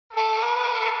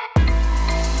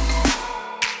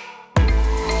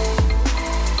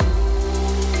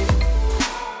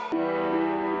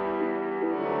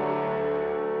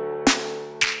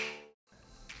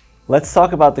Let's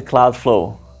talk about the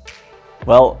Cloudflow.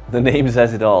 Well, the name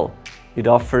says it all. It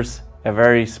offers a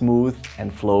very smooth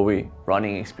and flowy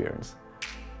running experience.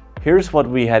 Here's what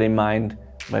we had in mind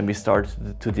when we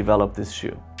started to develop this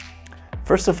shoe.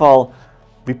 First of all,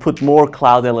 we put more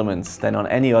cloud elements than on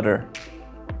any other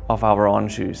of our On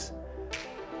shoes.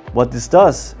 What this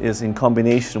does is, in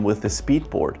combination with the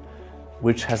Speedboard,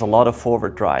 which has a lot of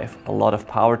forward drive, a lot of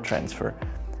power transfer,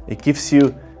 it gives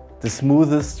you the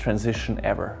smoothest transition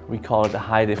ever. We call it a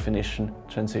high definition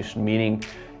transition, meaning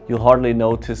you'll hardly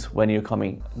notice when you're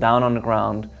coming down on the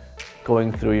ground,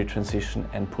 going through your transition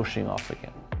and pushing off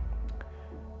again.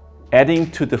 Adding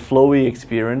to the flowy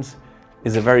experience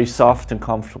is a very soft and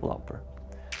comfortable upper.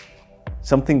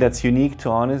 Something that's unique to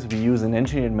On is we use an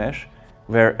engineered mesh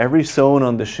where every zone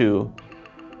on the shoe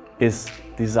is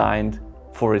designed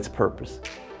for its purpose.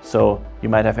 So you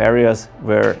might have areas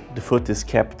where the foot is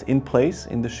kept in place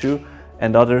in the shoe,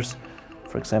 and others,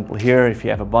 for example here, if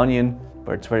you have a bunion,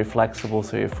 where it's very flexible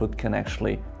so your foot can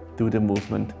actually do the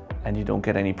movement and you don't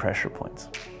get any pressure points.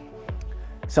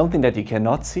 Something that you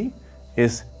cannot see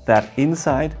is that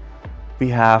inside we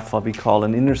have what we call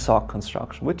an inner sock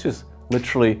construction, which is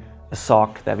literally a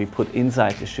sock that we put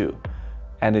inside the shoe,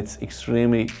 and it's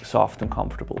extremely soft and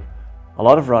comfortable. A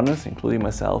lot of runners, including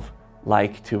myself,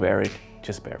 like to wear it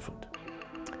just barefoot.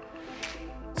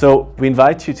 So we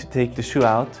invite you to take the shoe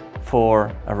out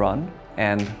for a run,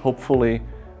 and hopefully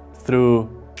through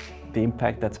the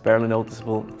impact that's barely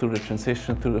noticeable, through the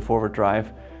transition, through the forward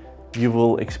drive, you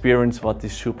will experience what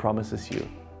this shoe promises you,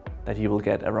 that you will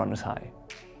get a runner's high.